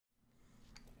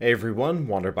Hey everyone,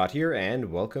 Wanderbot here,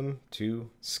 and welcome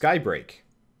to Skybreak.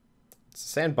 It's a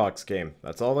sandbox game,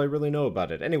 that's all I really know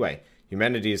about it. Anyway,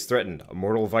 humanity is threatened, a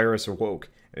mortal virus awoke,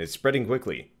 and it's spreading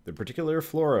quickly. The particular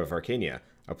flora of Arcania,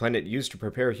 a planet used to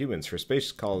prepare humans for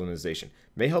space colonization,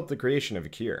 may help the creation of a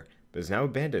cure, but is now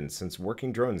abandoned since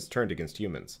working drones turned against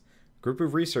humans. A group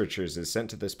of researchers is sent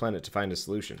to this planet to find a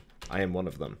solution. I am one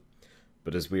of them.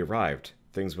 But as we arrived,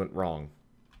 things went wrong.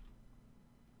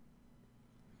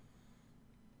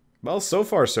 Well, so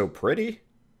far so pretty.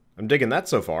 I'm digging that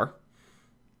so far.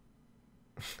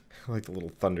 I like the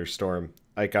little thunderstorm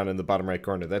icon in the bottom right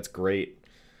corner. That's great.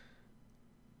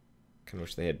 Kind of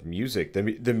wish they had music. The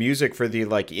music for the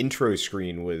intro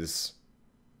screen was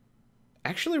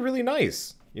actually really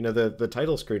nice. You know, the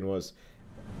title screen was.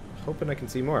 Hoping I can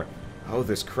see more. Oh,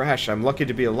 this crash. I'm lucky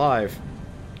to be alive.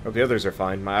 Hope the others are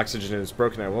fine. My oxygen is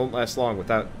broken. I won't last long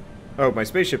without... Oh, my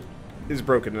spaceship is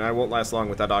broken and I won't last long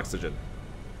without oxygen.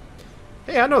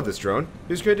 Hey, I know this drone.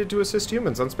 He was created to assist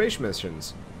humans on space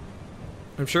missions.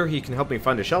 I'm sure he can help me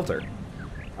find a shelter.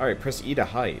 Alright, press E to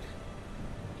hide.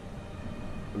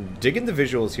 I'm digging the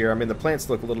visuals here. I mean, the plants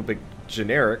look a little bit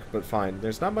generic, but fine.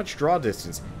 There's not much draw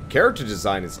distance. Character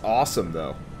design is awesome,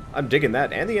 though. I'm digging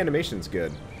that, and the animation's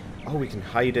good. Oh, we can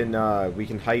hide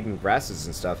in grasses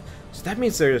and stuff. So that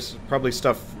means there's probably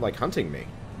stuff like hunting me.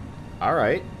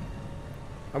 Alright.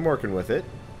 I'm working with it.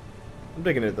 I'm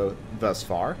digging it, though, thus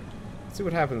far. Let's see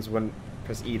what happens when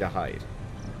press E to hide.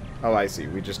 Oh, I see.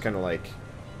 We just kind of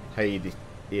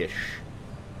hide-ish.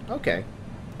 Okay,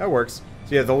 that works.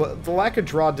 So yeah, the lack of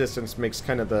draw distance makes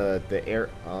kind of the air.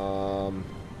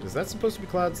 Is that supposed to be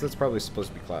clouds? That's probably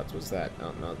supposed to be clouds. What's that?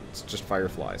 Oh no, it's just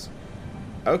fireflies.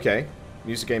 Okay,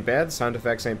 music ain't bad. Sound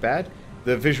effects ain't bad.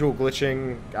 The visual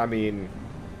glitching, I mean,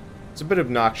 it's a bit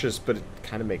obnoxious, but it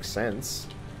kind of makes sense.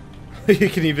 You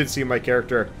can even see my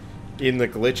character in the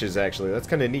glitches. Actually, that's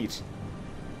kind of neat.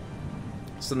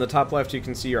 So in the top left, you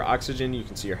can see your oxygen, you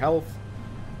can see your health.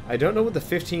 I don't know what the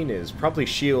 15 is. Probably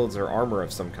shields or armor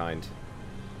of some kind.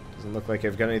 Doesn't look like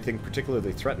I've got anything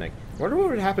particularly threatening. I wonder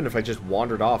what would happen if I just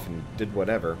wandered off and did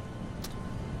whatever.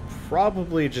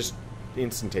 Probably just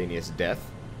instantaneous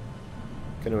death.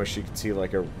 Kinda wish you could see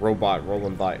like a robot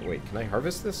rolling by. Wait, can I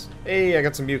harvest this? Hey, I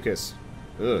got some mucus.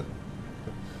 Ugh.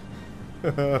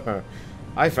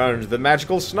 I found the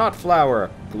magical snot flower.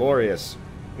 Glorious.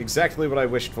 Exactly what I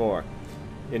wished for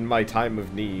in my time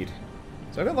of need.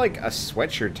 So I got like a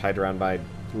sweatshirt tied around my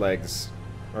legs,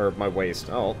 or my waist.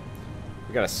 Oh,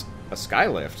 we got a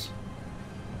skylift.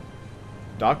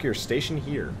 Dock your station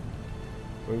here.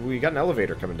 We got an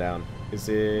elevator coming down. Is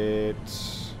it...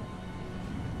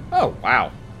 Oh,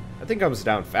 wow. That thing comes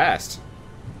down fast.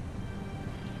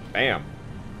 Bam.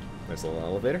 Nice little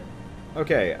elevator.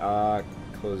 Okay,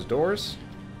 close doors.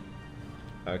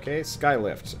 Okay,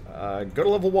 skylift. Go to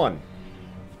level 1.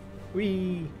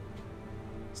 Whee!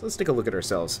 So let's take a look at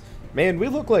ourselves. Man, we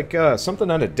look like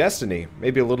something out of Destiny.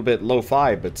 Maybe a little bit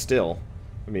lo-fi, but still.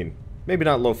 I mean, maybe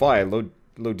not lo-fi, low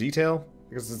detail?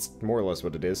 Because it's more or less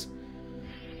what it is.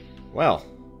 Well.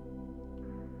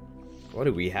 What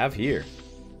do we have here?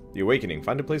 The Awakening.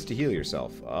 Find a place to heal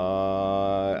yourself.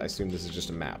 I assume this is just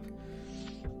a map.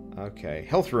 Okay.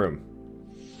 Health room.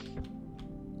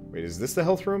 Wait, is this the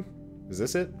health room? Is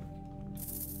this it?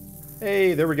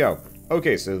 Hey, there we go.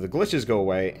 Okay, so the glitches go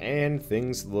away, and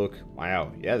things look...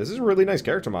 Wow, yeah, this is a really nice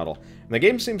character model. And the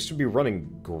game seems to be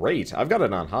running great. I've got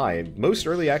it on high. Most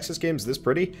early access games this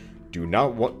pretty do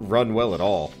not run well at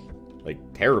all. Like,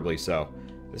 terribly so.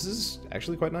 This is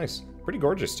actually quite nice. Pretty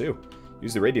gorgeous, too.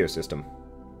 Use the radio system.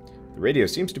 The radio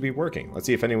seems to be working. Let's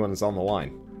see if anyone is on the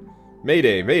line.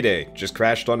 Mayday, Mayday! Just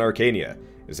crashed on Arcania.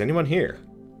 Is anyone here?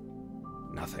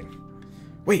 Nothing.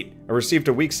 Wait, I received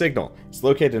a weak signal. It's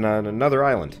located on another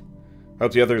island.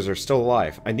 Hope the others are still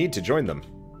alive. I need to join them.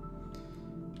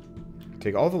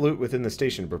 Take all the loot within the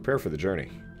station and prepare for the journey.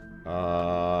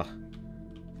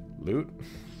 Loot?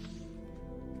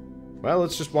 Well,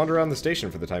 let's just wander around the station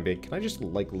for the time being. Can I just,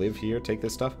 live here, take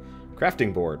this stuff?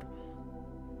 Crafting board.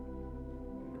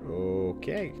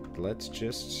 Okay, let's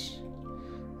just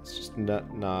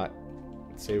not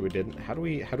say we didn't. How do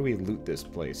we loot this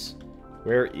place?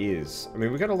 Where is... I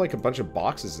mean, we got a bunch of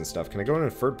boxes and stuff. Can I go in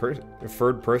third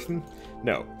person?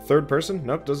 No. Third person?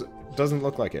 Nope, doesn't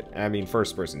look like it. I mean,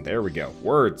 first person. There we go.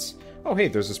 Words. Oh, hey,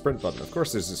 there's a sprint button. Of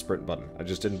course there's a sprint button. I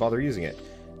just didn't bother using it.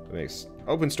 Nice.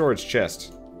 Open storage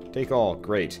chest. Take all.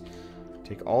 Great.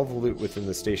 Take all the loot within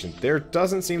the station. There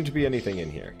doesn't seem to be anything in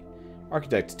here.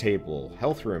 Architect table.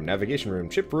 Health room. Navigation room.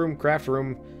 Chip room. Craft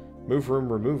room. Move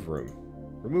room. Remove room.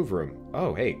 Remove room.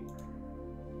 Oh, hey.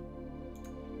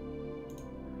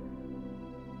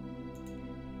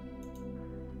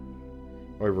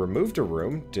 Oh, I removed a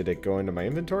room. Did it go into my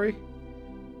inventory?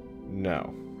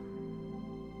 No.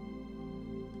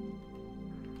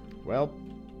 Well,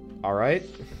 alright.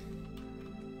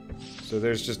 So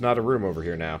there's just not a room over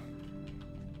here now.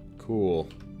 Cool.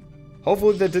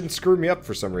 Hopefully that didn't screw me up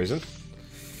for some reason.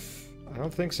 I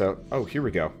don't think so. Oh, here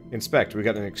we go. Inspect. We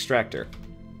got an extractor.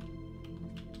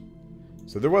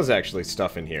 So there was actually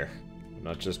stuff in here.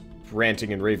 Not just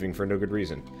ranting and raving for no good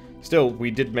reason. Still, we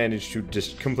did manage to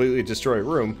just completely destroy a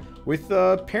room with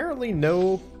apparently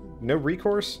no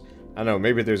recourse. I don't know,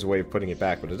 maybe there's a way of putting it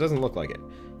back, but it doesn't look like it.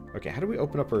 Okay, how do we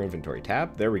open up our inventory?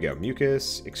 Tab? There we go.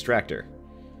 Mucus, extractor.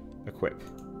 Equip.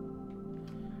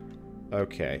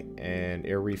 Okay, and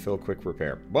air refill, quick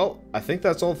repair. Well, I think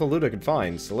that's all the loot I could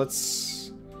find, so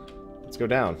let's go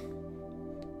down.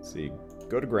 Let's see,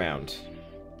 go to ground.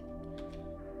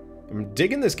 I'm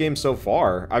digging this game so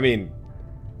far. I mean,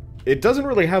 it doesn't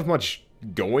really have much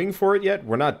going for it yet.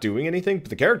 We're not doing anything, but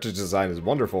the character design is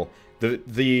wonderful. I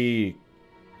mean,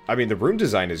 the room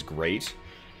design is great.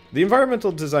 The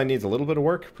environmental design needs a little bit of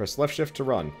work. Press left shift to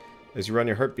run. As you run,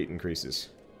 your heartbeat increases.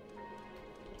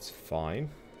 It's fine.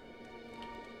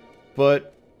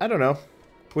 But, I don't know.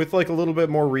 With, like, a little bit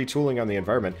more retooling on the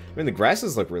environment. I mean, the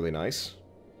grasses look really nice.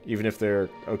 Even if they're...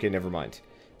 Okay, never mind.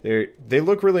 They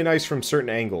look really nice from certain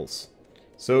angles.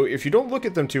 So, if you don't look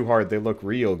at them too hard, they look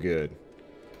real good.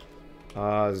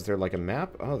 Is there, like, a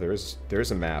map? Oh, there's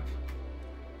a map.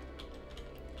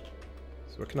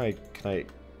 So, what can I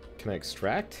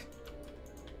extract?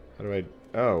 How do I...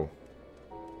 Oh.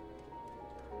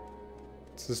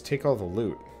 It says take all the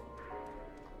loot.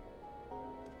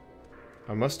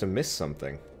 I must have missed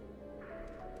something.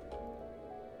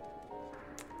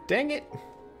 Dang it!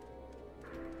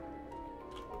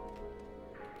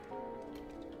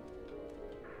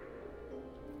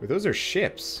 Wait, those are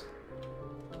ships.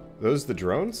 Are those the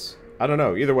drones? I don't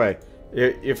know. Either way,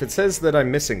 if it says that I'm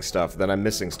missing stuff, then I'm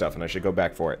missing stuff and I should go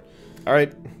back for it.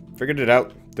 Alright, figured it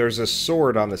out. There's a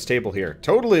sword on this table here.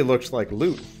 Totally looked like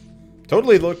loot.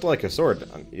 Totally looked like a sword.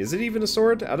 Is it even a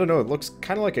sword? I don't know. It looks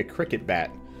kind of like a cricket bat.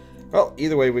 Well,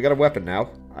 either way, we got a weapon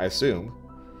now, I assume.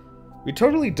 We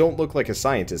totally don't look like a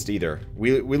scientist either.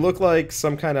 We look like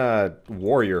some kind of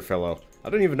warrior fellow. I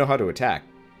don't even know how to attack.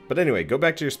 But anyway, go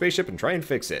back to your spaceship and try and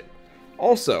fix it.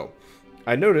 Also,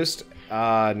 I noticed,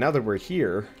 now that we're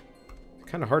here,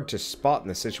 kind of hard to spot in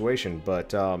this situation,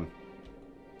 but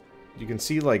you can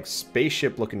see like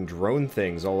spaceship-looking drone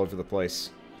things all over the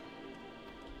place.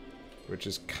 Which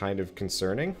is kind of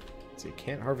concerning. Let's see,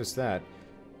 can't harvest that.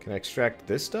 Can I extract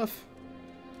this stuff?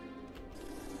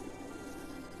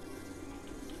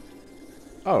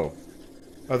 Oh.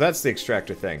 Oh, that's the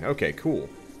extractor thing. Okay, cool.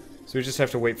 So we just have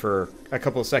to wait for a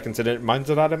couple of seconds and it mines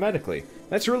it automatically.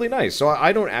 That's really nice, so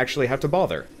I don't actually have to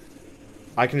bother.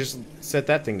 I can just set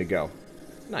that thing to go.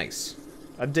 Nice.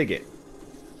 I dig it.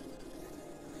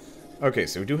 Okay,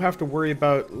 so we do have to worry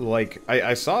about, like...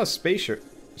 I saw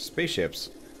spaceships.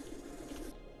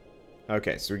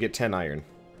 Okay, so we get 10 iron.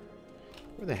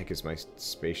 Where the heck is my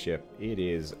spaceship? It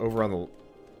is over on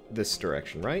this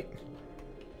direction, right?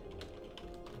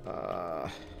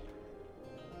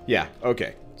 Yeah,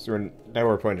 okay. So now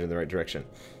we're pointed in the right direction.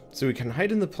 So we can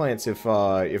hide in the plants if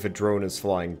a drone is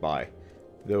flying by.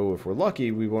 Though if we're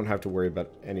lucky, we won't have to worry about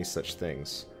any such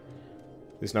things.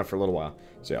 At least not for a little while.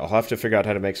 So yeah, I'll have to figure out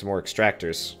how to make some more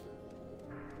extractors.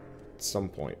 At some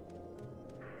point.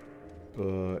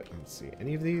 But, let's see.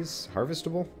 Any of these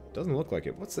harvestable? Doesn't look like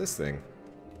it. What's this thing?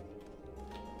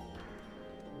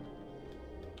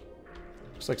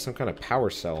 Looks like some kind of power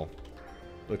cell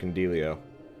looking dealio.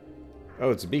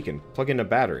 Oh, it's a beacon. Plug in a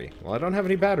battery. Well, I don't have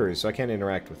any batteries, so I can't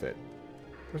interact with it.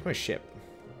 Where's my ship?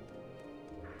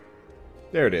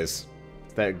 There it is.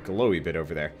 It's that glowy bit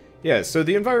over there. Yeah, so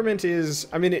the environment is...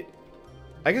 I mean,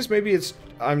 I guess maybe it's...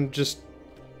 I'm just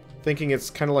thinking it's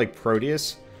kind of like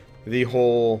Proteus. The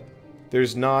whole...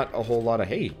 There's not a whole lot of...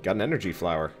 Hey, got an energy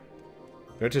flower.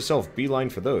 Note to self, beeline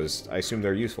for those. I assume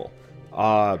they're useful.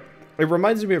 It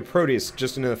reminds me of Proteus,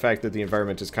 just in the fact that the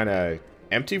environment is kind of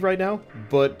empty right now,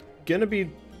 but gonna be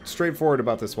straightforward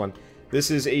about this one. This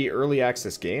is a early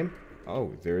access game.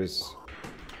 Oh, there's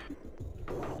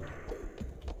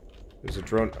a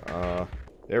drone.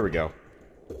 There we go.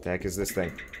 What the heck is this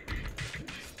thing?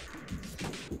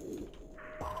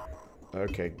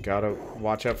 Okay, gotta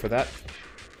watch out for that.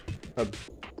 A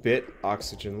bit.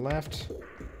 Oxygen left.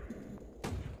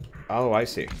 Oh, I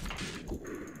see.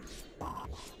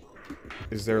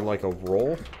 Is there like a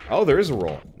roll? Oh, there is a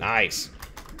roll. Nice.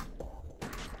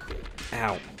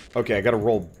 Ow. Okay, I gotta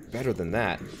roll better than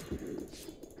that.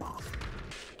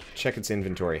 Check its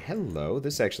inventory. Hello.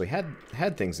 This actually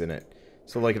had things in it.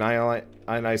 So like an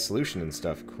ionized solution and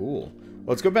stuff. Cool.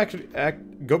 Let's go back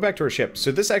to our ship. So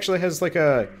this actually has like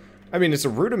a... I mean, it's a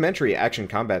rudimentary action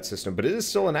combat system, but it is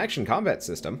still an action combat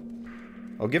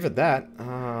system. I'll give it that.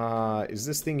 Is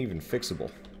this thing even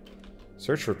fixable?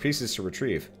 Search for pieces to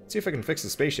retrieve. Let's see if I can fix the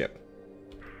spaceship.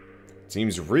 It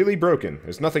seems really broken.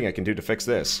 There's nothing I can do to fix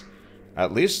this.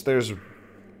 At least there's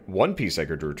one piece I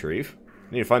could retrieve.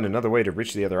 I need to find another way to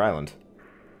reach the other island.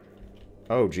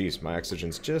 Oh, geez. My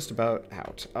oxygen's just about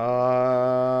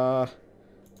out.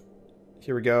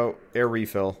 Here we go. Air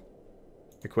refill.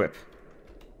 Equip.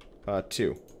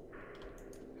 2.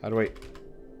 How do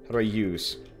I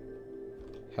use?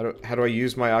 How do I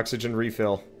use my oxygen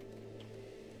refill?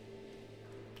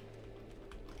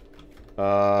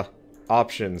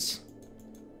 Options.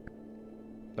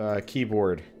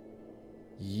 Keyboard.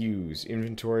 Use.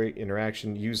 Inventory.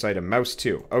 Interaction. Use item. Mouse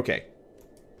 2. Okay.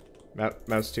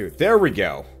 Mouse 2. There we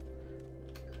go.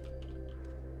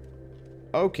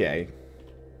 Okay.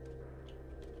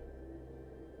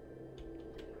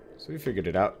 So we figured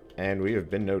it out, and we have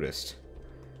been noticed.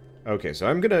 Okay, so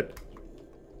I'm gonna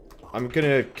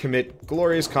commit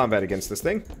glorious combat against this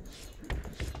thing.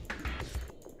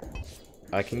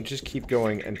 I can just keep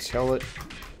going until it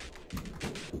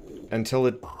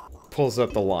pulls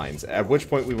up the lines, at which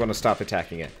point we want to stop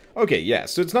attacking it. Okay, yeah,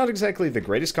 so it's not exactly the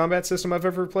greatest combat system I've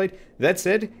ever played. That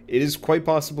said, it is quite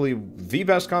possibly the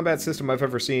best combat system I've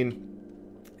ever seen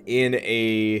in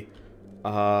a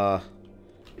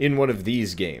in one of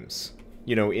these games.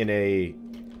 You know, in a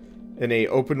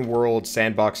open world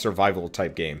sandbox survival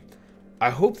type game. I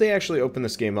hope they actually open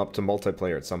this game up to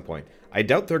multiplayer at some point. I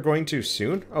doubt they're going to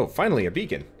soon. Oh, finally a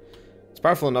beacon. It's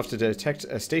powerful enough to detect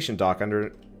a station dock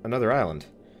under another island.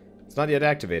 It's not yet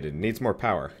activated. It needs more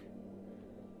power.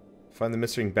 Find the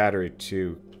missing battery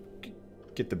to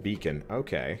get the beacon.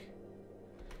 Okay.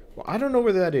 Well, I don't know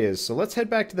where that is, so let's head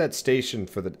back to that station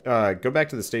for the... go back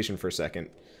to the station for a second.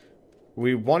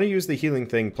 We want to use the healing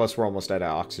thing, plus we're almost out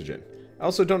of oxygen. I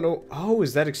also don't know... Oh,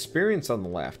 is that experience on the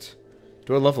left?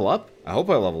 Do I level up? I hope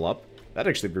I level up. That'd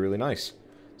actually be really nice.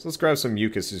 So let's grab some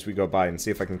mucus as we go by and see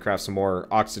if I can craft some more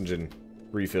oxygen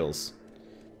refills.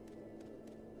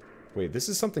 Wait, this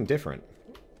is something different.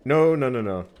 No.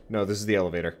 No, this is the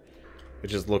elevator. It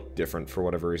just looked different for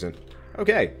whatever reason.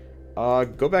 Okay.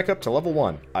 Go back up to level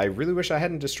 1. I really wish I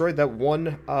hadn't destroyed that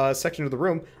one section of the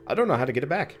room. I don't know how to get it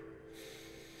back.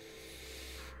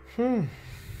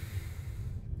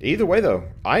 Either way, though,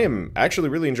 I am actually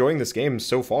really enjoying this game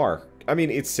so far. I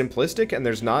mean, it's simplistic, and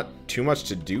there's not too much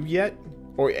to do yet.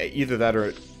 Or either that,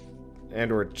 or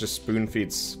it just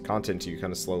spoon-feeds content to you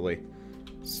kind of slowly.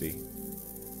 Let's see.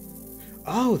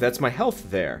 Oh, that's my health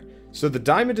there. So the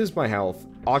diamond is my health,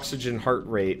 oxygen, heart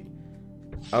rate.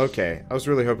 Okay, I was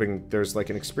really hoping there's like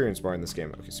an experience bar in this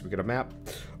game. Okay, so we got a map.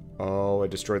 Oh, I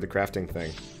destroyed the crafting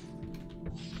thing.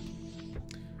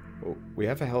 Oh, we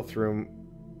have a health room.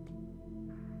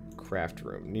 Craft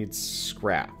room. Needs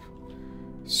scrap.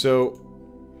 So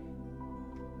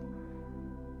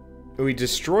we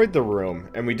destroyed the room,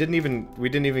 and we didn't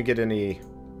even get any...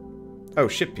 Oh,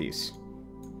 ship piece.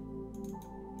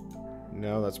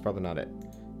 No, that's probably not it.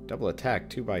 Double attack,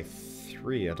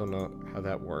 2x3. I don't know how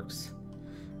that works.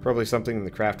 Probably something in the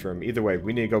craft room. Either way,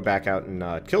 we need to go back out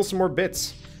and kill some more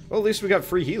bits. Well, at least we got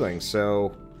free healing,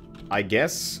 so... I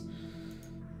guess...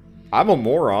 I'm a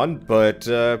moron, but,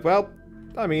 well,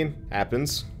 I mean,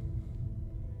 happens.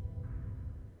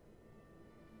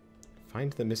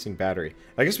 Find the missing battery.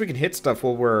 I guess we can hit stuff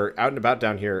while we're out and about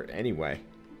down here anyway.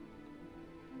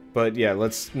 But yeah,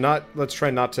 let's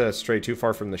try not to stray too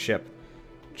far from the ship.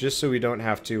 Just so we don't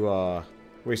have to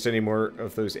waste any more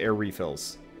of those air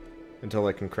refills until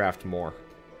I can craft more.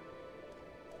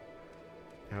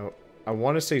 Now, I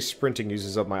want to say sprinting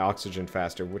uses up my oxygen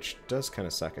faster, which does kind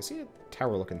of suck. I see a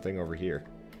tower-looking thing over here.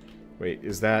 Wait,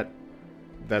 is that...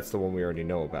 That's the one we already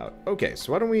know about. Okay,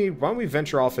 so why don't we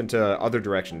venture off into other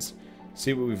directions,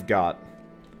 see what we've got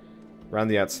around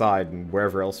the outside and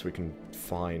wherever else we can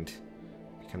find.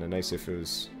 It'd be kind of nice if it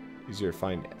was easier to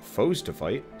find foes to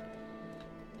fight.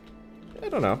 I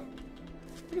don't know.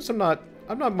 I guess I'm not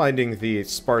minding the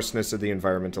sparseness of the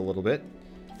environment a little bit.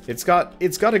 It's got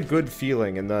a good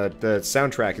feeling, and the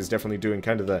soundtrack is definitely doing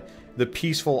kind of the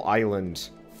peaceful island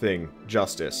thing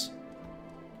justice.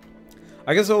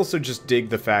 I guess I also just dig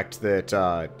the fact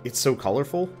that it's so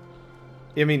colorful.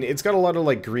 I mean, it's got a lot of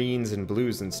like greens and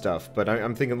blues and stuff, but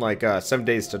I'm thinking like 7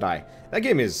 Days to Die. That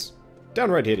game is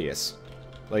downright hideous.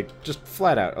 Like, just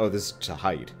flat out, oh, this is to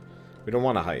hide. We don't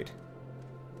want to hide.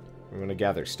 We want to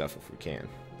gather stuff if we can.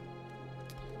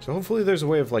 So hopefully there's a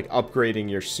way of like upgrading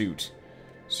your suit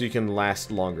so you can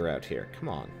last longer out here. Come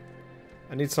on.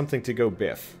 I need something to go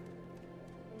biff.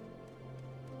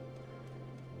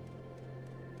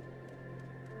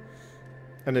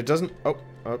 And it doesn't... Oh,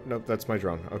 nope, that's my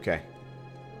drone. Okay.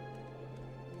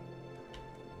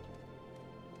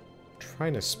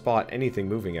 Trying to spot anything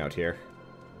moving out here.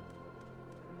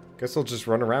 Guess I'll just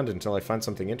run around until I find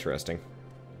something interesting.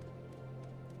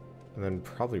 And then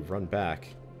probably run back.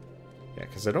 Yeah,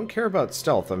 because I don't care about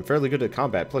stealth. I'm fairly good at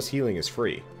combat, plus healing is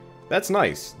free. That's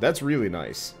nice. That's really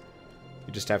nice.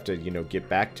 You just have to, you know, get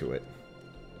back to it.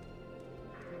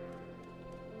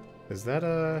 Is that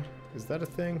a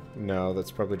thing? No,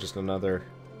 that's probably just another...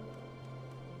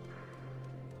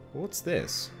 What's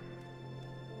this?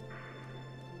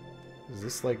 Is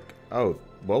this like... Oh,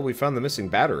 well, we found the missing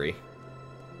battery.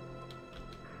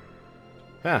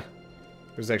 Huh.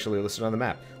 It was actually listed on the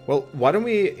map. Well, why don't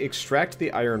we extract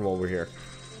the iron while we're here?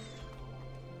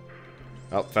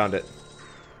 Oh, found it.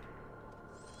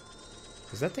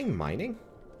 Is that thing mining?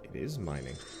 It is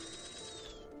mining.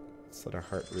 Let's let our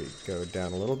heart rate go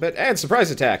down a little bit. And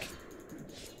surprise attack!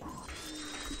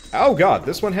 Oh god,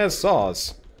 this one has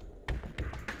saws.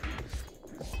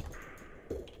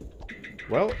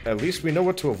 Well, at least we know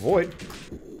what to avoid.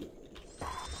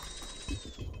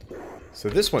 So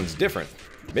this one's different.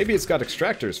 Maybe it's got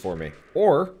extractors for me.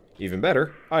 Or, even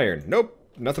better, iron. Nope,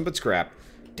 nothing but scrap.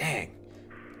 Dang.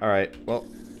 Alright, well,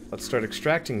 let's start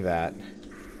extracting that.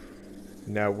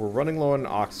 Now, we're running low on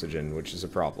oxygen, which is a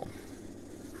problem.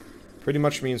 Pretty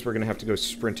much means we're going to have to go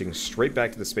sprinting straight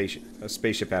back to the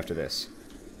spaceship after this.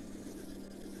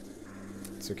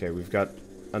 It's okay, we've got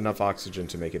enough oxygen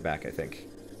to make it back, I think.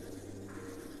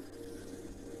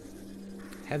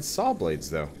 Had saw blades,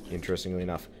 though, interestingly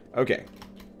enough. Okay.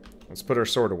 Let's put our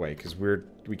sword away, because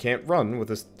we can't run with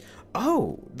this...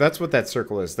 Oh! That's what that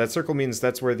circle is. That circle means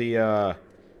that's where the,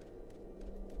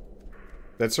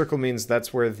 That circle means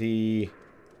that's where the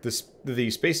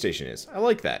space station is. I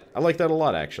like that. I like that a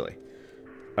lot, actually.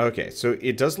 Okay, so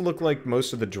it does look like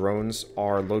most of the drones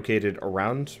are located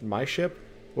around my ship.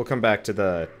 We'll come back to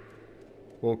the...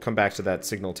 We'll come back to that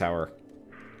signal tower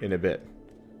in a bit.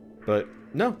 But,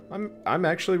 no, I'm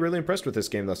actually really impressed with this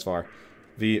game thus far.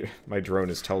 My drone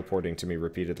is teleporting to me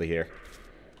repeatedly here.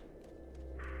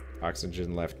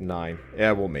 Oxygen left 9.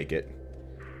 Yeah, we'll make it.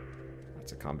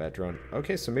 That's a combat drone.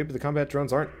 Okay, so maybe the combat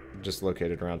drones aren't just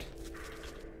located around.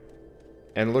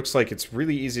 And it looks like it's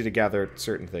really easy to gather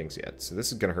certain things yet, so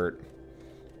this is gonna hurt.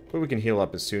 But we can heal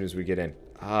up as soon as we get in.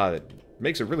 It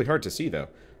makes it really hard to see, though.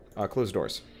 Close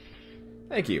doors.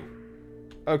 Thank you.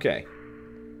 Okay.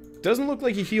 Doesn't look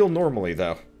like you heal normally,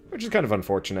 though, which is kind of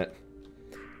unfortunate.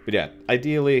 But yeah,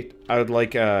 ideally, I would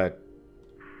like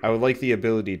the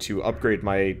ability to upgrade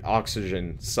my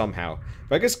oxygen somehow.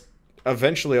 But I guess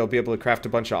eventually I'll be able to craft a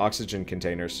bunch of oxygen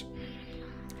containers.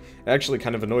 It actually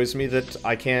kind of annoys me that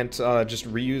I can't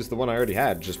just reuse the one I already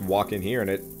had. Just walk in here and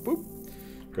it, boop,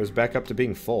 goes back up to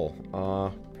being full.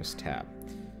 Press tab.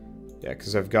 Yeah,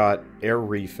 because I've got air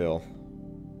refill.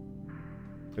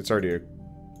 It's already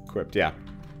equipped, yeah.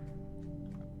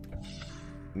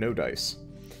 No dice.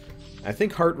 I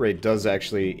think heart rate does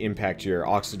actually impact your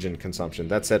oxygen consumption.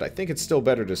 That said, I think it's still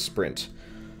better to sprint.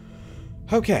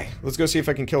 Okay, let's go see if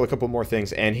I can kill a couple more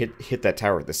things and hit that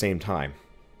tower at the same time.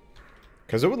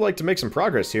 Because I would like to make some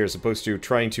progress here as opposed to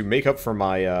trying to make up for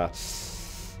my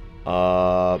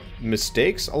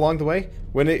mistakes along the way.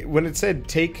 When it said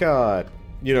take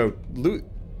you know, loot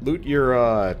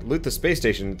the space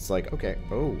station, it's like, okay,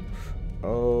 oh.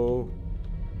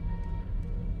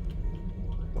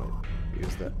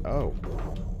 Use that. Oh.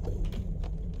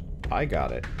 I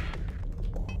got it.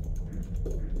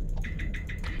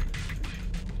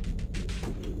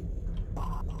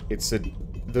 It said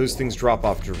those things drop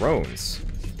off drones.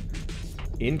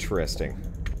 Interesting.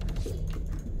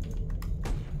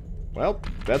 Well,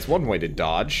 that's one way to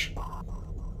dodge.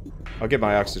 I'll get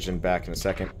my oxygen back in a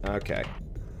second. Okay.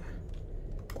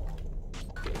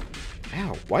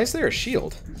 Ow, why is there a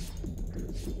shield?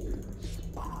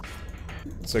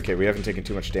 It's okay, we haven't taken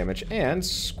too much damage. And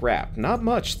scrap. Not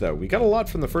much, though. We got a lot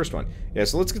from the first one. Yeah,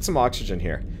 so let's get some oxygen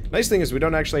here. Nice thing is we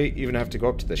don't actually even have to go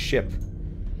up to the ship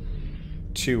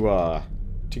to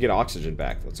get oxygen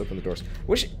back. Let's open the doors.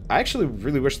 I actually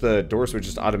really wish the doors would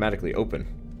just automatically open.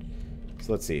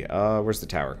 So let's see. Where's the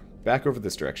tower? Back over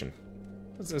this direction.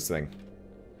 What's this thing?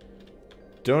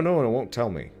 Don't know and it won't tell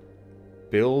me.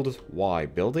 Build why?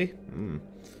 Buildy?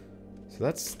 So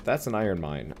that's an iron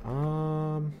mine.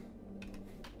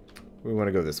 We want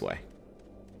to go this way.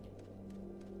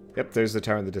 Yep, there's the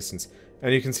tower in the distance.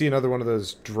 And you can see another one of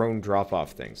those drone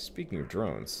drop-off things. Speaking of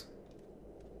drones.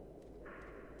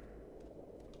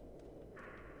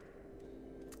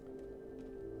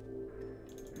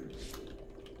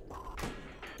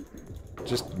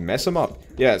 Just mess them up.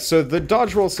 Yeah, so the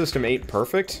dodge roll system ain't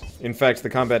perfect. In fact, the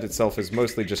combat itself is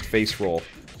mostly just face roll.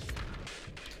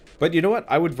 But you know what?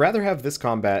 I would rather have this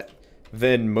combat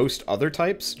than most other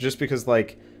types, just because,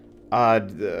 like,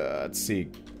 let's see.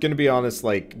 Gonna be honest,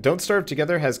 like, Don't Starve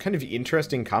Together has kind of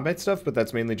interesting combat stuff, but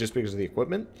that's mainly just because of the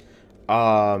equipment.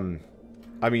 I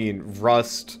mean,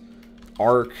 Rust,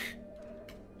 Arc.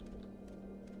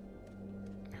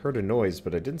 I heard a noise,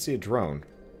 but I didn't see a drone.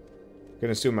 I'm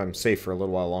gonna assume I'm safe for a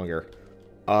little while longer.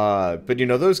 But you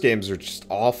know, those games are just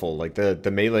awful. Like,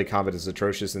 the melee combat is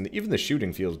atrocious, and even the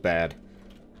shooting feels bad.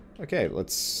 Okay,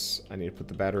 I need to put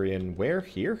the battery in where?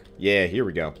 Here? Yeah, here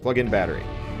we go. Plug in battery.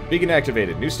 Beacon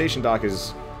activated. New station dock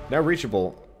is now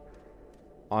reachable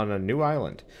on a new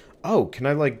island. Oh, can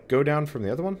I, like, go down from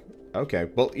the other one? Okay,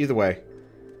 well, either way.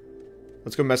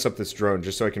 Let's go mess up this drone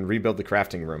just so I can rebuild the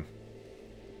crafting room.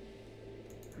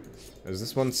 Is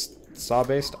this one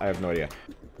saw-based? I have no idea.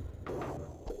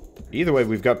 Either way,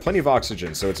 we've got plenty of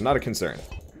oxygen, so it's not a concern.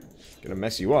 Gonna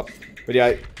mess you up. But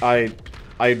yeah,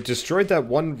 I destroyed that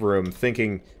one room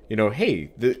thinking, you know,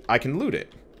 hey, I can loot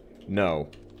it. No.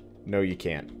 No, you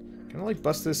can't. Can I, like,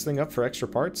 bust this thing up for extra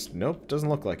parts? Nope, doesn't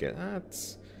look like it.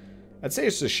 I'd say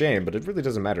it's a shame, but it really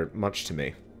doesn't matter much to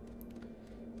me.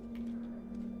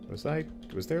 Was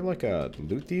there, like, a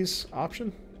loot these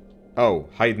option? Oh,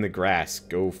 hide in the grass.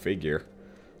 Go figure.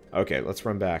 Okay, let's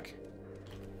run back.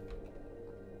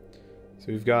 So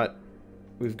we've got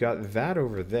that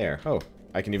over there. Oh,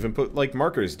 I can even put, like,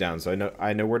 markers down so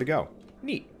I know where to go.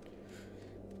 Neat.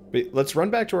 But let's run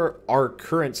back to our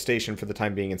current station for the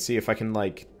time being and see if I can,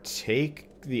 like, take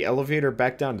the elevator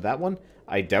back down to that one.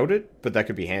 I doubt it, but that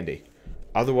could be handy.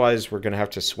 Otherwise, we're gonna have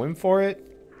to swim for it.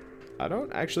 I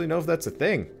don't actually know if that's a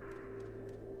thing.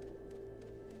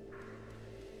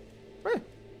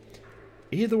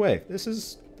 Either way, this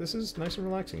is nice and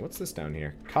relaxing. What's this down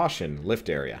here? Caution, lift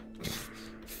area.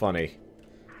 Funny.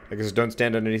 I guess don't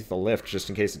stand underneath the lift just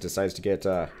in case it decides to get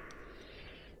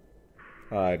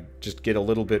just get a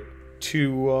little bit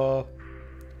too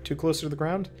close to the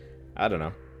ground. I don't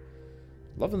know.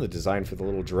 Loving the design for the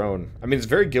little drone. I mean, it's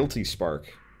very Guilty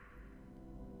Spark.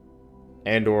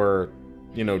 And or,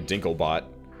 you know, Dinklebot.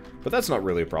 But that's not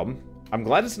really a problem. I'm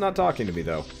glad it's not talking to me,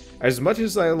 though. As much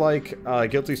as I like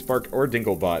Guilty Spark or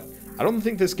Dinklebot, I don't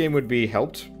think this game would be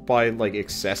helped by, like,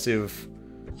 excessive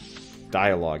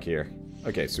dialogue here.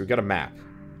 Okay, so we got a map.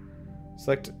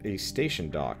 Select a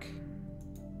station dock.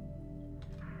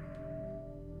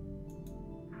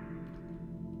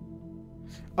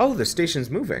 Oh, the station's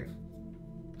moving.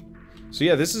 So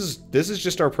yeah, this is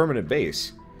just our permanent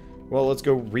base. Well, let's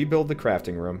go rebuild the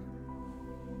crafting room.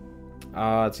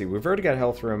 Let's see, we've already got a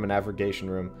health room, a navigation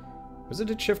room. Was it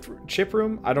a chip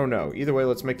room? I don't know. Either way,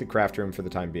 let's make the craft room for the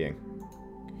time being.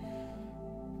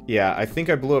 Yeah, I think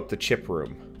I blew up the chip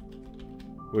room,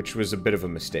 which was a bit of a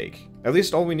mistake. At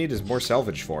least all we need is more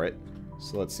salvage for it.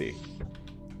 So let's see.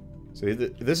 So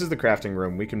this is the crafting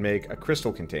room. We can make a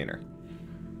crystal container,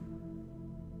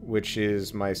 which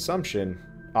is, my assumption,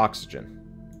 oxygen.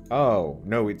 Oh,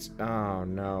 no, oh,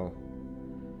 no.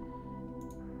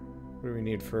 What do we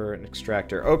need for an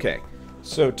extractor? Okay,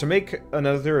 so to make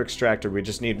another extractor, we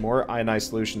just need more ionized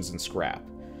solutions and scrap.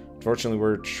 Unfortunately,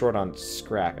 we're short on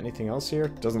scrap. Anything else here?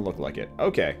 Doesn't look like it.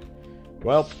 Okay,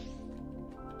 well,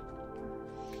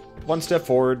 one step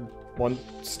forward, one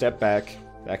step back,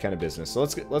 that kind of business. So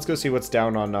let's go see what's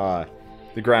down on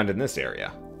the ground in this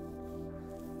area,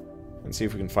 and see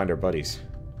if we can find our buddies.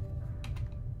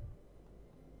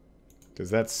 Because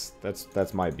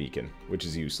that's my beacon, which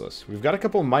is useless. We've got a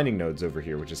couple of mining nodes over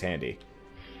here, which is handy.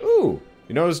 Ooh!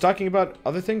 You know I was talking about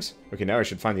other things? Okay, now I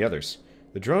should find the others.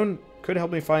 The drone could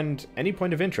help me find any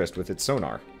point of interest with its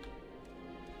sonar.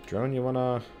 Drone, you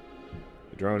wanna...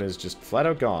 The drone is just flat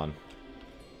out gone.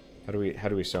 How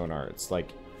do we sonar? It's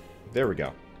like... There we go.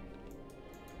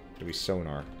 How do we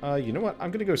sonar? You know what?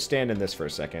 I'm gonna go stand in this for a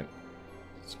second.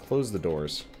 Let's close the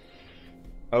doors.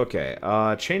 Okay,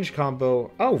 change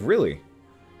combo. Oh, really?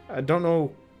 I don't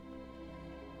know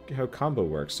how combo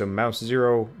works. So mouse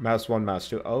 0, mouse 1, mouse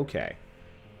 2. Okay.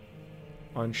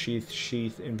 Unsheath,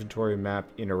 sheath, inventory map,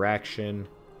 interaction,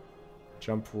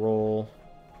 jump roll,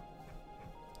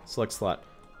 select slot.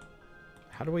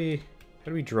 How do we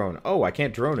drone? Oh, I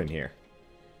can't drone in here.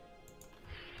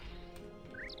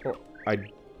 Oh,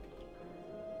 I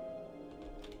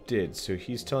did. So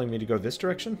he's telling me to go this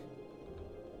direction?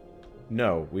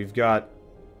 No, we've got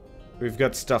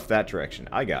stuff that direction.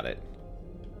 I got it.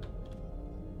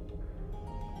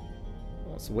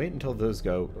 Well, let's wait until those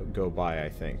go by, I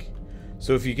think.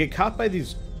 So if you get caught by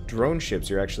these drone ships,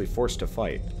 you're actually forced to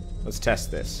fight. Let's test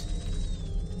this.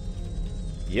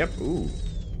 Yep, ooh.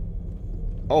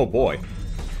 Oh, boy.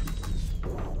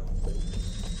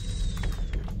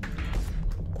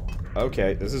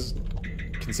 Okay, this is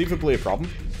conceivably a problem.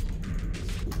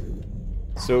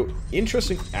 So,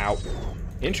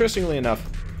 interestingly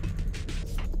enough,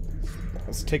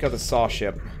 let's take out the saw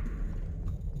ship.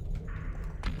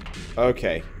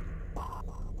 Okay.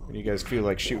 What do you guys feel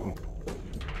like shooting?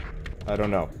 I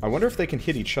don't know. I wonder if they can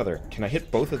hit each other. Can I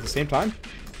hit both at the same time?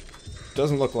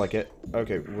 Doesn't look like it.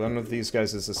 Okay, one of these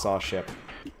guys is a saw ship.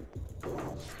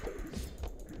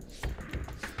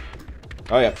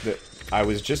 Oh yeah, I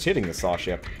was just hitting the saw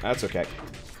ship. That's okay.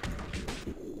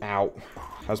 Ow.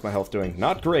 How's my health doing?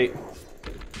 Not great.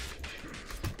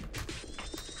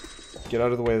 Get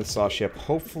out of the way of the saw ship.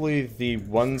 Hopefully the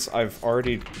ones I've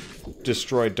already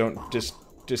destroyed don't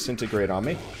disintegrate on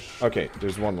me. Okay,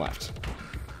 there's one left.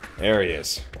 There he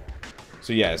is.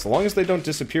 So yeah, as long as they don't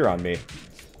disappear on me,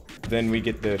 then we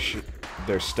get their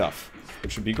stuff,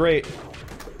 which would be great.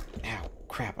 Ow,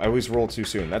 crap, I always roll too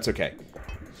soon. That's okay.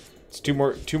 It's two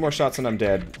more shots and I'm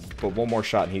dead, but one more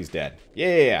shot and he's dead.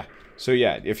 Yeah. So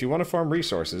yeah, if you want to farm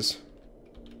resources...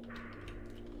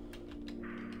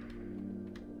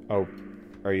 Oh,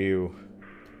 are you...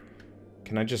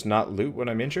 Can I just not loot when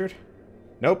I'm injured?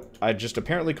 Nope, I just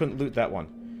apparently couldn't loot that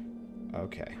one.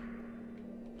 Okay.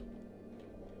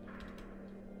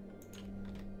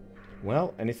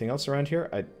 Well, anything else around here?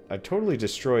 I totally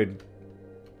destroyed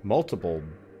multiple,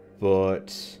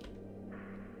 but...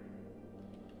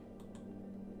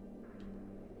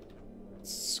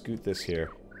 Let's scoot this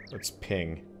here. Let's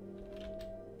ping.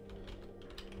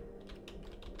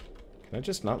 Can I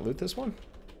just not loot this one?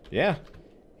 Yeah,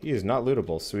 he is not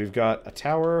lootable. So we've got a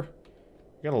tower.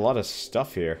 We got a lot of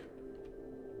stuff here.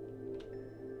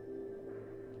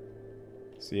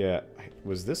 So yeah,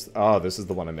 was this... Oh, this is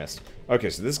the one I missed. Okay,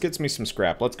 so this gets me some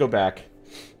scrap. Let's go back.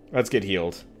 Let's get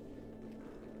healed.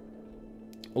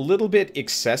 A little bit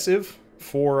excessive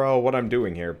for what I'm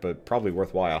doing here, but probably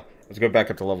worthwhile. Let's go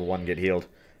back up to level 1 and get healed.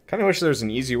 Kind of wish there was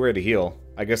an easy way to heal.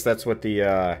 I guess that's what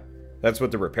the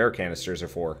repair canisters are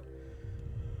for.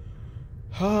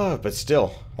 But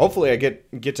still, hopefully I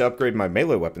get to upgrade my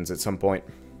melee weapons at some point.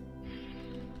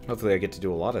 Hopefully I get to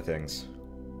do a lot of things.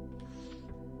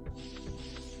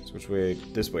 So which way?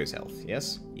 This way's health,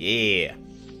 yes? Yeah.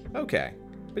 Okay.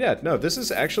 But yeah, no, this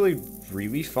is actually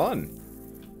really fun.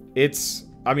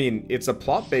 I mean, it's a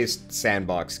plot-based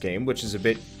sandbox game, which is a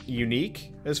bit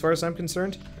unique as far as I'm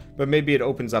concerned. But maybe it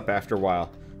opens up after a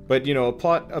while. But, you know, a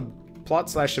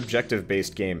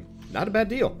plot/objective-based game, not a bad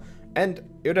deal. And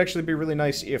it would actually be really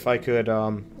nice if I could,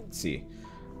 let's see,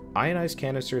 ionized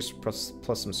canisters plus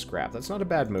some scrap. That's not a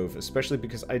bad move, especially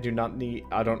because I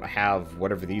don't have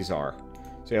whatever these are.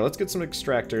 So yeah, let's get some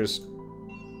extractors.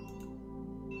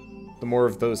 The more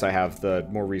of those I have, the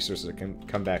more resources I can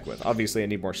come back with. Obviously, I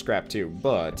need more scrap too,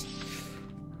 but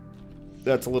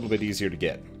that's a little bit easier to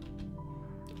get.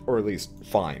 Or at least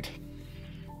find.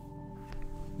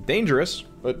 Dangerous,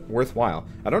 but worthwhile.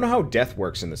 I don't know how death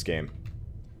works in this game.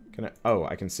 Can I... Oh,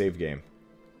 I can save game.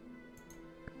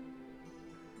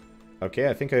 Okay,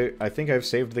 I think I've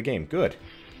saved the game. Good.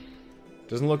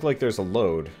 Doesn't look like there's a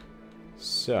load.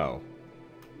 So,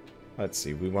 let's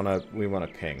see. We wanna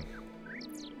ping.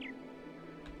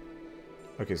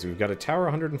 Okay, so we've got a tower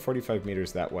 145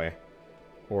 meters that way.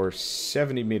 Or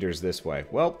 70 meters this way.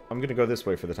 Well, I'm gonna go this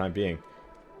way for the time being.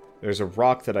 There's a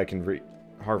rock that I can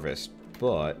harvest,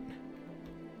 but...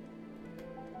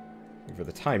 for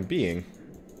the time being...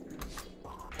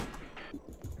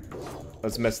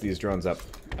 let's mess these drones up.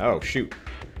 Oh, shoot.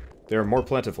 They're more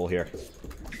plentiful here.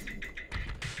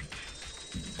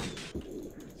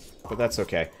 But that's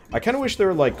okay. I kind of wish there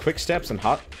were, like, quick steps and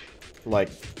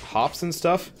hops and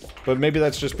stuff. But maybe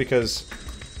that's just because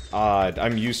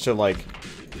I'm used to, like,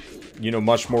 you know,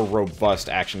 much more robust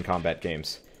action combat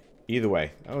games. Either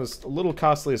way, that was a little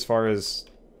costly as far as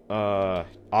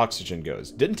oxygen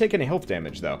goes. Didn't take any health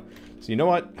damage, though. So you know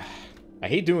what? I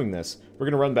hate doing this. We're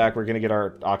going to run back. We're going to get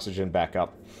our oxygen back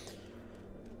up.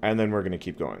 And then we're going to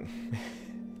keep going.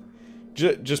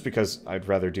 Just because I'd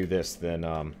rather do this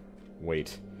than,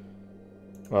 wait.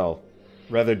 Well,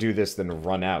 rather do this than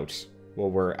run out while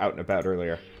we're out and about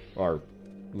earlier. Or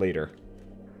later.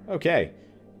 Okay.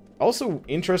 Also,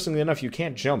 interestingly enough, you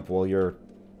can't jump while you're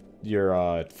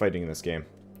fighting in this game.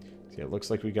 See, it looks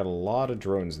like we got a lot of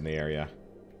drones in the area.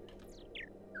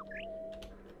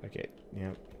 Okay,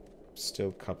 yeah.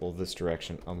 Still couple this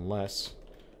direction, unless...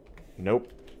 Nope.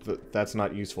 That's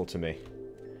not useful to me.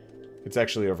 It's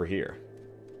actually over here.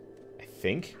 I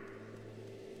think?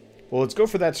 Well, let's go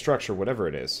for that structure, whatever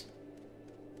it is.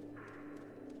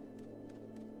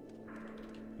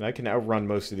 And I can outrun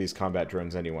most of these combat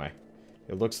drones anyway.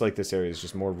 It looks like this area is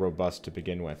just more robust to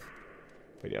begin with.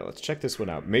 But yeah, let's check this one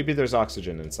out. Maybe there's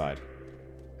oxygen inside.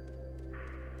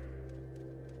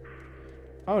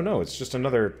 Oh no, it's just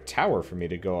another tower for me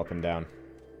to go up and down.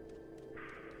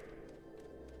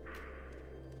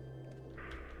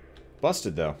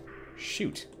 Busted though.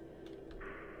 Shoot.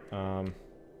 Well,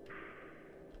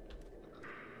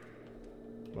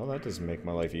 that doesn't make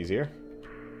my life easier.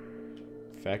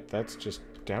 In fact, that's just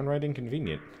downright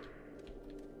inconvenient.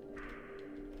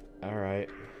 Alright.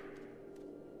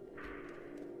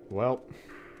 Well,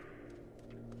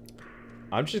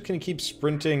 I'm just gonna keep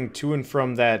sprinting to and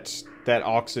from that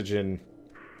oxygen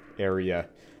area.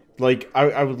 Like,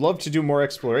 I would love to do more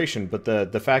exploration, but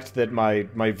the fact that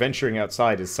my venturing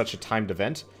outside is such a timed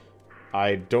event,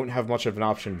 I don't have much of an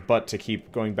option but to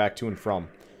keep going back to and from.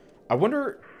 I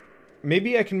wonder,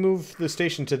 maybe I can move the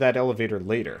station to that elevator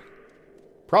later.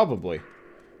 Probably.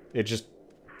 It just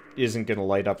isn't gonna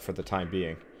light up for the time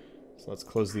being. So let's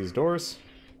close these doors.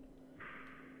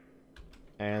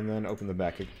 And then open them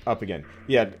back up again.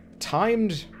 Yeah,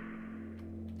 timed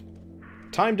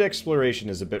exploration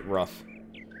is a bit rough.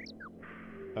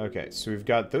 Okay, so we've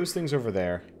got those things over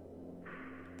there.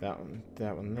 That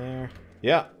one there.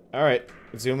 Yeah, alright.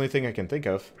 It's the only thing I can think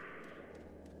of.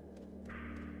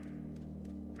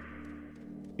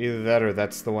 Either that or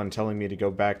that's the one telling me to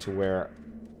go back to where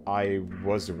I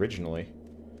was originally.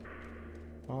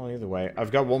 Well, either way.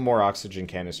 I've got one more oxygen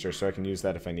canister, so I can use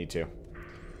that if I need to.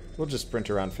 We'll just sprint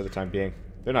around for the time being.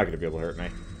 They're not going to be able to hurt me.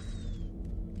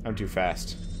 I'm too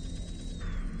fast.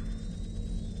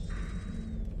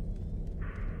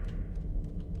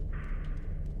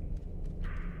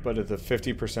 But at the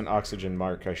 50% oxygen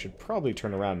mark, I should probably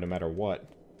turn around no matter what.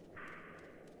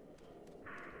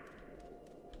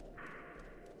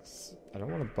 I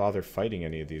don't want to bother fighting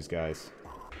any of these guys.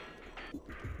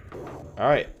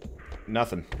 Alright.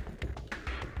 Nothing.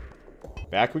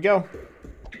 Back we go.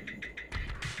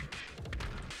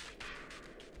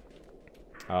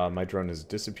 My drone has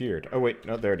disappeared. Oh, wait.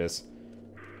 No, there it is.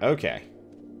 Okay.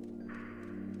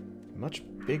 Much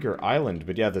bigger island.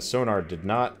 But yeah, the sonar did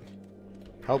not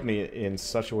help me in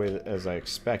such a way as I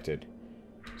expected.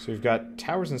 So we've got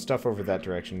towers and stuff over that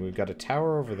direction. We've got a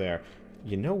tower over there.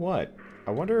 You know what?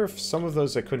 I wonder if some of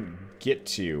those I couldn't get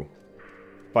to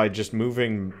by just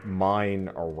moving mine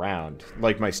around.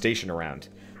 Like my station around.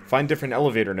 Find different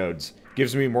elevator nodes.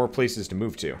 Gives me more places to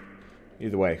move to.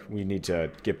 Either way, we need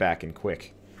to get back in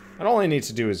quick. And all I need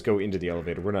to do is go into the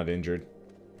elevator. We're not injured.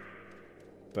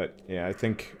 But yeah, I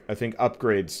think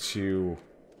upgrades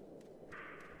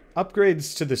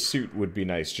to the suit would be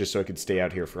nice, just so I could stay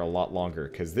out here for a lot longer.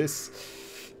 Because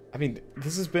this, I mean,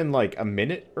 this has been like a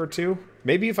minute or two.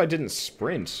 Maybe if I didn't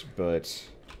sprint, but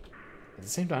at the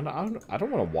same time, I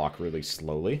don't want to walk really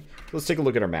slowly. Let's take a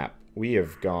look at our map. We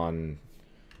have gone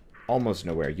almost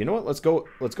nowhere. You know what? Let's go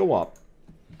up.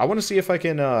 I want to see if I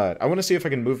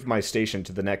can move my station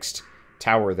to the next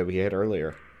tower that we hit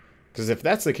earlier. Because if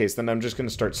that's the case, then I'm just going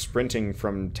to start sprinting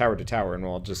from tower to tower, and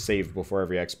I'll just save before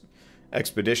every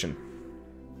expedition.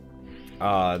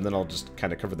 And then I'll just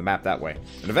kind of cover the map that way.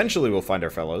 And eventually we'll find our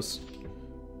fellows.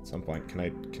 At some point. Can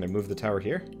I move the tower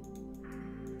here?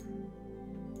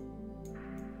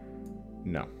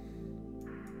 No.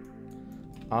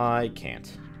 I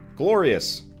can't.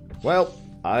 Glorious. Well,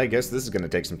 I guess this is going to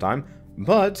take some time.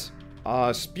 But,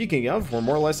 speaking of, we're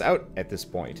more or less out at this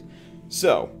point.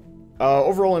 So,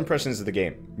 overall impressions of the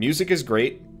game. Music is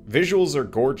great. Visuals are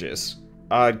gorgeous.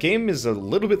 Game is a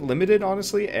little bit limited,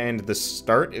 honestly, and the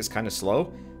start is kind of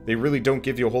slow. They really don't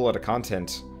give you a whole lot of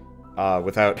content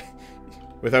without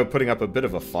putting up a bit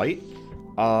of a fight.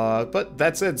 But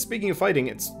that said, speaking of fighting,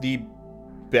 it's the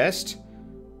best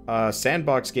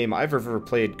sandbox game I've ever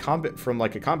played from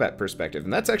like a combat perspective,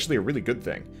 and that's actually a really good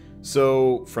thing.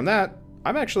 So from that,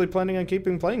 I'm actually planning on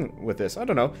keeping playing with this. I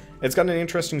don't know. It's got an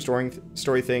interesting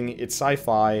story thing. It's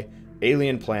sci-fi,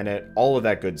 alien planet, all of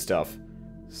that good stuff.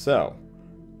 So,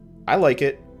 I like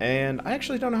it, and I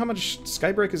actually don't know how much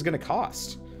Skybreak is going to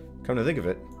cost. Come to think of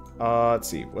it. Let's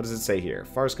see. What does it say here?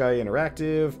 Far Sky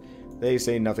Interactive. They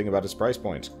say nothing about its price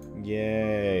point.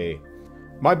 Yay.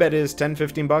 My bet is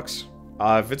 10-15 bucks.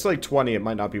 If it's like 20, it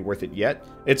might not be worth it yet.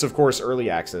 It's, of course, early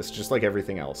access, just like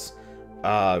everything else.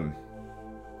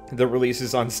 The release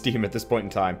is on Steam at this point in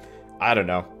time. I don't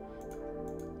know.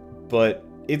 But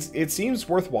it seems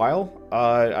worthwhile.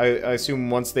 I assume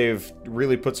once they've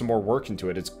really put some more work into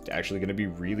it, it's actually going to be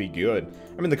really good.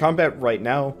 I mean, the combat right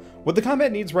now... What the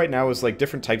combat needs right now is, like,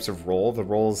 different types of roll. The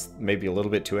rolls may be a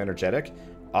little bit too energetic.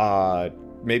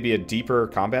 Maybe a deeper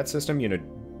combat system, you know,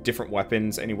 different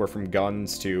weapons, anywhere from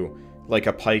guns to, like,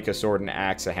 a pike, a sword, an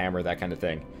axe, a hammer, that kind of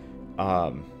thing.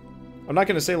 I'm not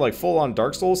going to say like full-on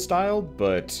Dark Souls style,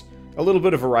 but a little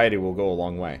bit of variety will go a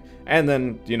long way. And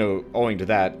then, you know, owing to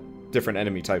that, different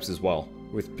enemy types as well,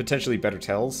 with potentially better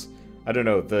tells. I don't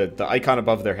know, the icon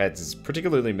above their heads is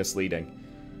particularly misleading.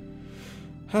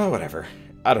 Oh, whatever.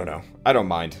 I don't know. I don't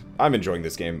mind. I'm enjoying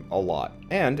this game a lot.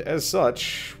 And, as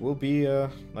such, we'll be,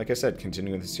 like I said,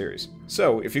 continuing the series.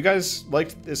 So, if you guys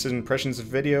liked this impressions of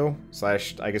video, / I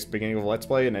guess beginning of a Let's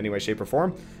Play in any way, shape, or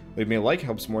form, leave me a like,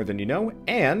 helps more than you know.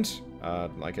 And,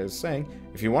 like I was saying,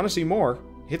 if you want to see more,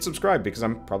 hit subscribe, because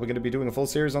I'm probably going to be doing a full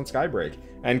series on Skybreak,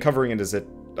 and covering it as it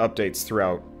updates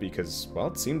throughout, because, well,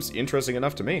 it seems interesting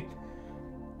enough to me.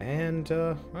 And,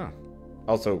 well,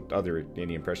 also other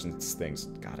indie impressions things.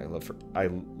 God, I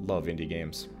love indie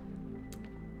games.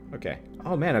 Okay.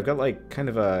 Oh man, I've got like kind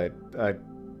of a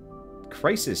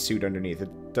crisis suit underneath.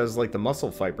 It does like the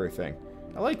muscle fiber thing.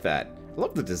 I like that. I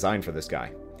love the design for this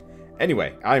guy.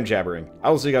 Anyway, I'm jabbering. I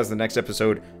will see you guys in the next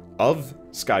episode of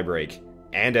Skybreak.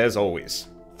 And as always,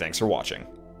 thanks for watching.